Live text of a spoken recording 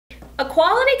A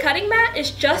quality cutting mat is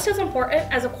just as important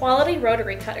as a quality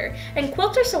rotary cutter, and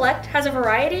Quilters Select has a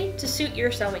variety to suit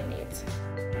your sewing needs.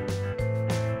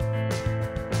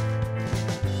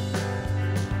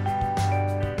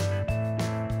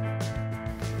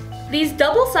 These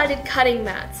double-sided cutting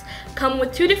mats come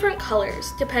with 2 different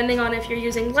colors, depending on if you're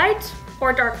using light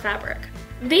or dark fabric.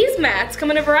 These mats come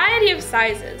in a variety of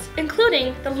sizes,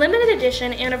 including the limited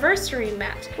edition anniversary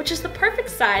mat, which is the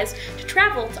perfect size to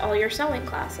travel to all your sewing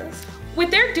classes. With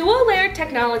their dual-layered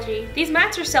technology, these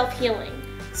mats are self-healing,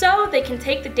 so they can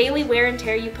take the daily wear and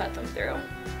tear you put them through.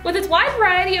 With its wide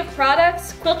variety of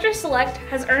products, Quilters Select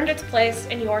has earned its place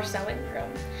in your sewing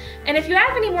room. And if you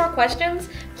have any more questions,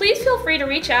 please feel free to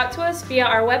reach out to us via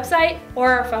our website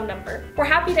or our phone number. We're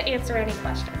happy to answer any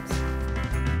questions.